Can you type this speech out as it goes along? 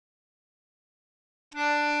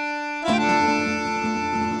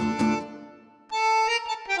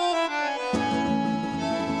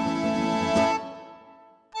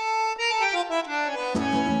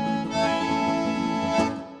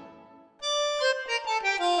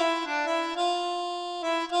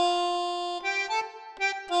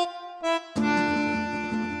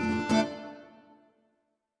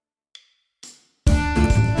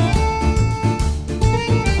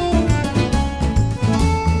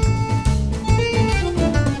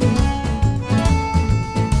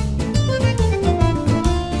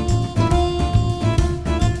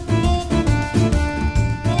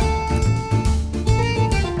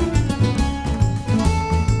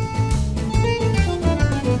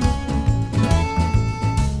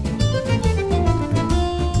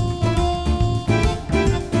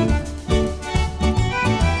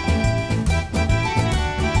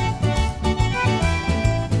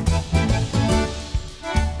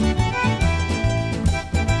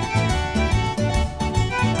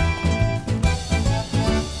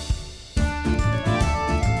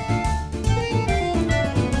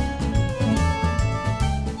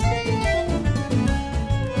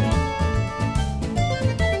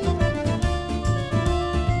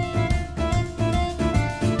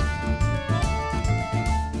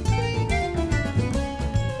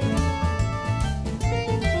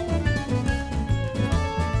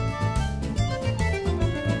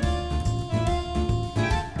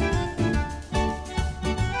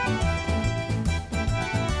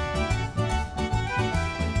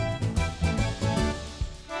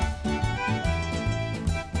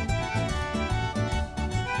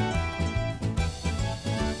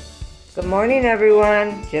Good morning,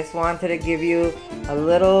 everyone. Just wanted to give you a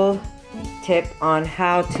little tip on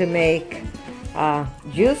how to make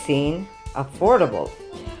juicing affordable.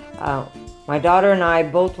 My daughter and I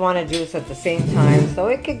both want to juice at the same time, so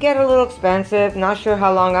it could get a little expensive. Not sure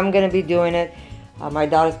how long I'm going to be doing it. My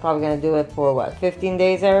daughter's probably going to do it for what, 15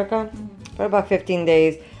 days, Erica? For about 15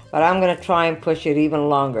 days, but I'm going to try and push it even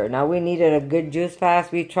longer. Now, we needed a good juice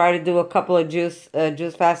fast. We tried to do a couple of juice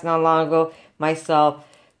fasts not long ago. Myself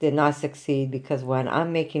did not succeed because when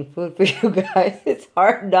I'm making food for you guys, it's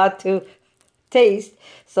hard not to taste.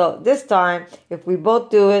 So this time, if we both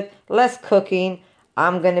do it, less cooking,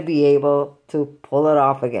 I'm going to be able to pull it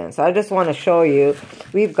off again. So I just want to show you.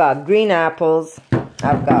 We've got green apples.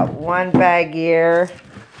 I've got one bag here.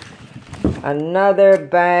 Another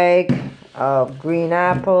bag of green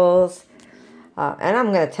apples. And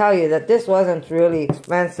I'm going to tell you that this wasn't really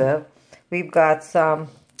expensive. We've got some...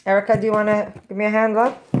 Erica, do you want to give me a hand,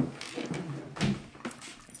 love?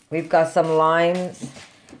 We've got some limes.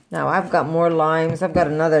 Now, I've got more limes. I've got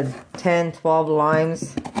another 10, 12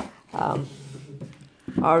 limes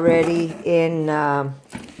already in... I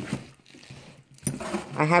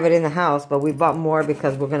have it in the house, but we bought more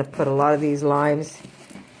because we're going to put a lot of these limes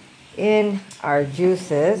in our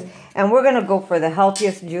juices. And we're going to go for the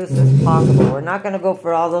healthiest juices possible. We're not going to go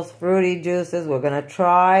for all those fruity juices. We're going to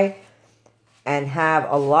try and have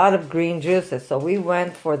a lot of green juices. So we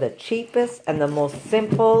went for the cheapest and the most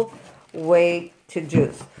simple way to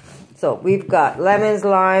juice. So we've got lemons,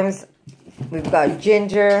 limes, we've got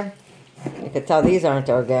ginger. You can tell these aren't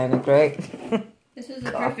organic, right? This is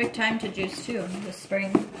the perfect time to juice too, the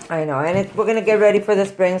spring. I know, and we're going to get ready for the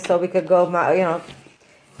spring so we could go,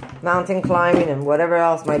 mountain climbing and whatever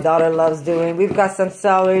else my daughter loves doing. We've got some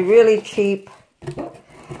celery, really cheap.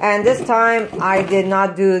 And this time, I did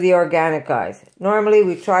not do the organic, guys. Normally,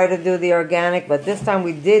 we try to do the organic, but this time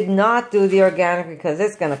we did not do the organic because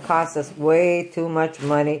it's going to cost us way too much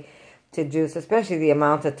money to juice, especially the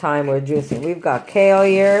amount of time we're juicing. We've got kale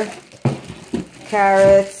here,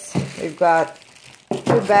 carrots. We've got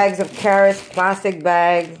 2 bags of carrots, plastic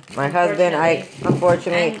bag. My husband,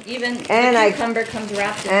 unfortunately. And even the cucumber comes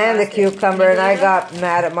wrapped in and plastic. the cucumber, and I got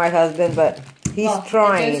mad at my husband, but... He's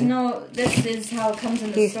trying. This is how it comes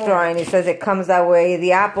in the store. He's trying. He says it comes that way.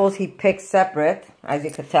 The apples he picks separate. As you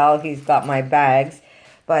could tell, he's got my bags.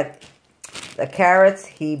 But the carrots,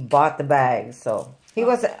 he bought the bags. So he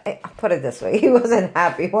wasn't, I'll put it this way, he wasn't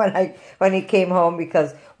happy when he came home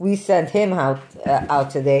because we sent him out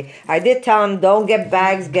today. I did tell him, don't get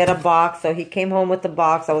bags, get a box. So he came home with the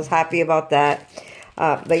box. I was happy about that.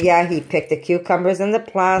 But yeah, he picked the cucumbers and the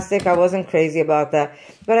plastic. I wasn't crazy about that.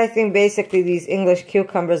 But I think basically these English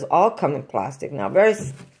cucumbers all come in plastic now.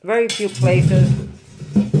 Very few places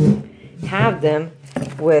have them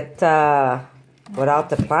without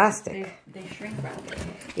the plastic. They shrink wrap it.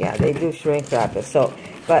 Yeah, they do shrink wrap it. So,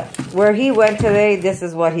 but where he went today, this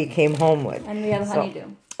is what he came home with. And we have a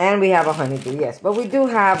honeydew. And we have a honeydew, yes. But we do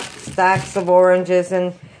have stacks of oranges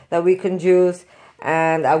that we can juice.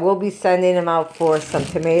 And I will be sending them out for some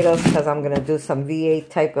tomatoes because I'm going to do some V8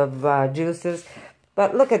 type of juices.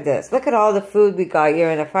 But look at this. Look at all the food we got here.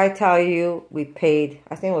 And if I tell you we paid,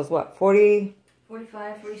 I think it was what, $45,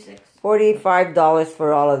 $46. $45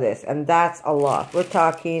 for all of this. And that's a lot. We're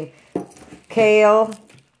talking kale.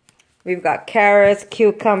 We've got carrots,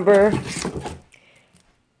 cucumber,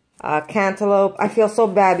 cantaloupe. I feel so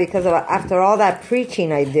bad because after all that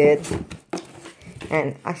preaching I did,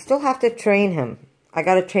 and I still have to train him. I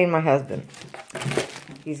got to train my husband.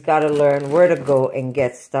 He's got to learn where to go and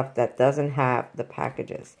get stuff that doesn't have the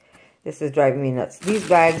packages. This is driving me nuts. These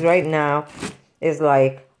bags right now is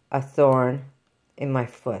like a thorn in my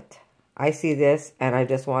foot. I see this and I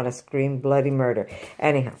just want to scream bloody murder.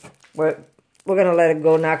 Anyhow, we're going to let it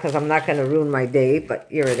go now because I'm not going to ruin my day, but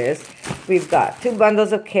here it is. We've got 2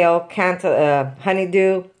 bundles of kale,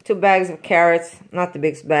 honeydew, 2 bags of carrots, not the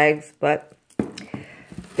biggest bags, but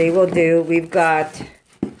they will do. We've got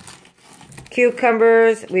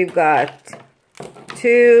cucumbers. We've got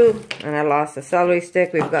 2, and I lost the celery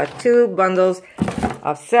stick. We've got 2 bundles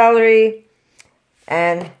of celery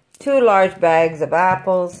and 2 large bags of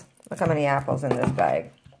apples. Look how many apples in this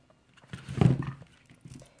bag.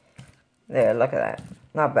 There, look at that.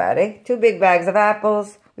 Not bad, eh? 2 big bags of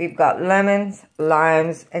apples. We've got lemons,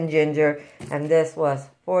 limes, and ginger. And this was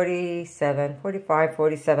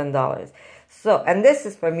 $47. So, and this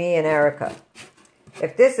is for me and Erica.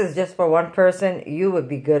 If this is just for one person, you would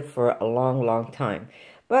be good for a long, long time.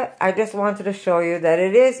 But I just wanted to show you that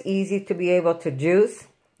it is easy to be able to juice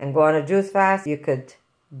and go on a juice fast. You could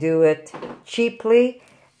do it cheaply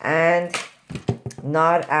and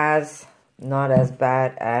not as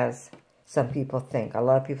bad as some people think. A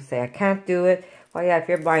lot of people say, I can't do it. Well, yeah, if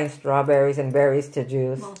you're buying strawberries and berries to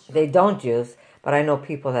juice, they don't juice. But I know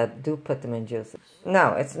people that do put them in juice.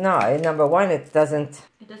 No, it's not. Number one, it doesn't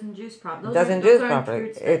juice properly. Doesn't juice properly.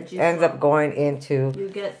 It ends up going into... You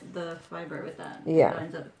get the fiber with that. Yeah. It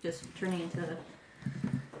ends up just turning into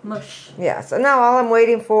mush. Yeah, so now all I'm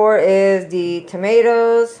waiting for is the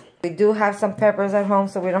tomatoes. We do have some peppers at home,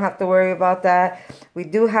 so we don't have to worry about that. We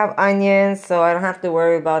do have onions, so I don't have to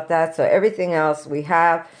worry about that. So everything else we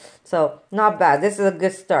have. So not bad. This is a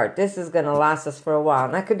good start. This is going to last us for a while.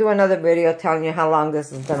 And I could do another video telling you how long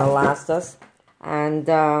this is going to last us. And,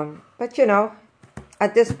 but you know,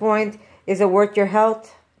 at this point, is it worth your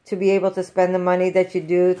health to be able to spend the money that you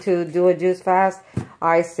do to do a juice fast?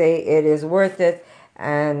 I say it is worth it.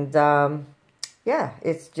 And, yeah,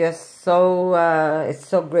 it's just so, it's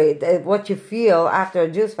so great. What you feel after a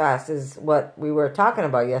juice fast is what we were talking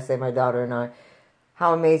about yesterday, my daughter and I.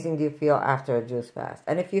 How amazing do you feel after a juice fast?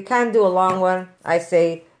 And if you can't do a long one, I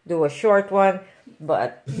say do a short one.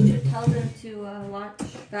 But you should tell them to watch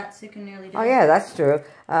Fat, Sick, and Nearly Dead. Oh yeah, that's true.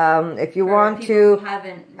 If you want people to, who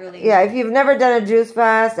haven't really. Yeah, if you've never done a juice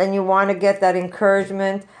fast and you want to get that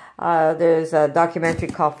encouragement, there's a documentary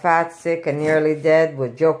called Fat, Sick, and Nearly Dead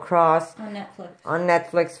with Joe Cross on Netflix. On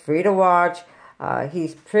Netflix, free to watch.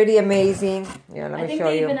 He's pretty amazing. Yeah, let me show you. I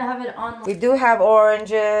think they even have it on. We do have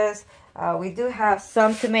oranges. We do have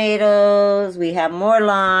some tomatoes. We have more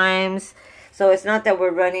limes. So it's not that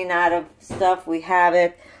we're running out of stuff. We have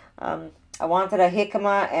it. I wanted a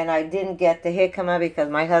jicama, and I didn't get the jicama because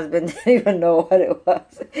my husband didn't even know what it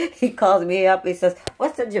was. He calls me up. He says,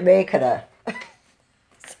 what's a Jamaica?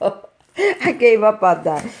 So I gave up on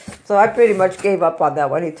that. So I pretty much gave up on that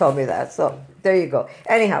when he told me that. So there you go.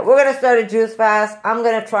 Anyhow, we're going to start a juice fast. I'm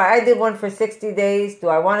going to try. I did one for 60 days. Do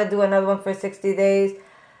I want to do another one for 60 days?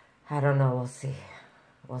 I don't know. We'll see.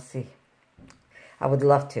 We'll see. I would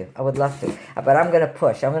love to. I would love to. But I'm going to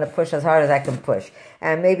push. I'm going to push as hard as I can push.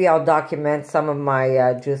 And maybe I'll document some of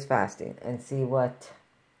my juice fasting and see what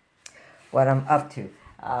I'm up to.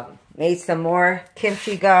 Made some more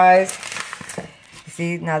kimchi, guys.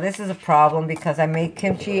 See, now this is a problem because I made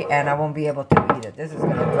kimchi and I won't be able to eat it. This is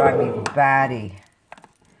going to drive me batty.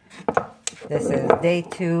 This is day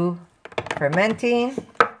 2 fermenting.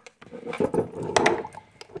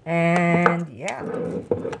 And yeah,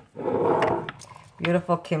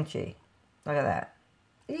 beautiful kimchi. Look at that.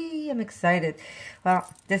 Eee, I'm excited. Well,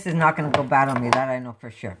 this is not going to go bad on me. That I know for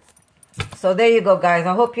sure. So there you go, guys.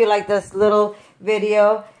 I hope you like this little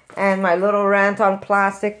video and my little rant on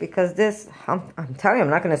plastic, because this, I'm telling you, I'm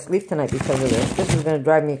not going to sleep tonight because of this. This is going to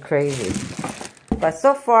drive me crazy. But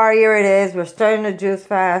so far, here it is. We're starting a juice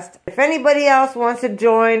fast. If anybody else wants to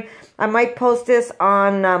join, I might post this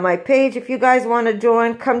on my page. If you guys want to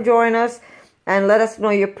join, come join us and let us know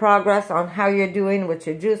your progress on how you're doing with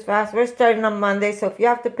your juice fast. We're starting on Monday, so if you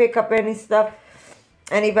have to pick up any stuff,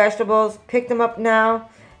 any vegetables, pick them up now.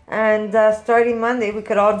 And starting Monday, we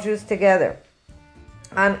could all juice together.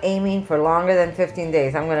 I'm aiming for longer than 15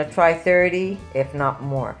 days. I'm going to try 30, if not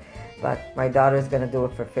more. But my daughter's going to do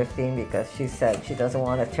it for 15 because she said she doesn't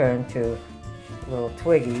want to turn to a little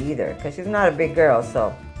twiggy either, because she's not a big girl.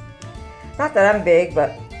 So, not that I'm big,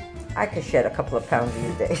 but I could shed a couple of pounds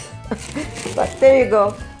these days. But there you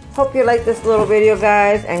go. Hope you like this little video,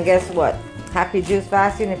 guys. And guess what? Happy juice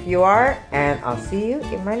fasting if you are. And I'll see you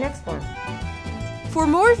in my next one. For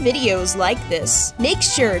more videos like this, make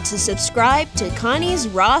sure to subscribe to Connie's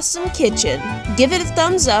RAWsome Kitchen. Give it a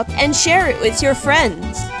thumbs up and share it with your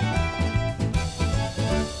friends.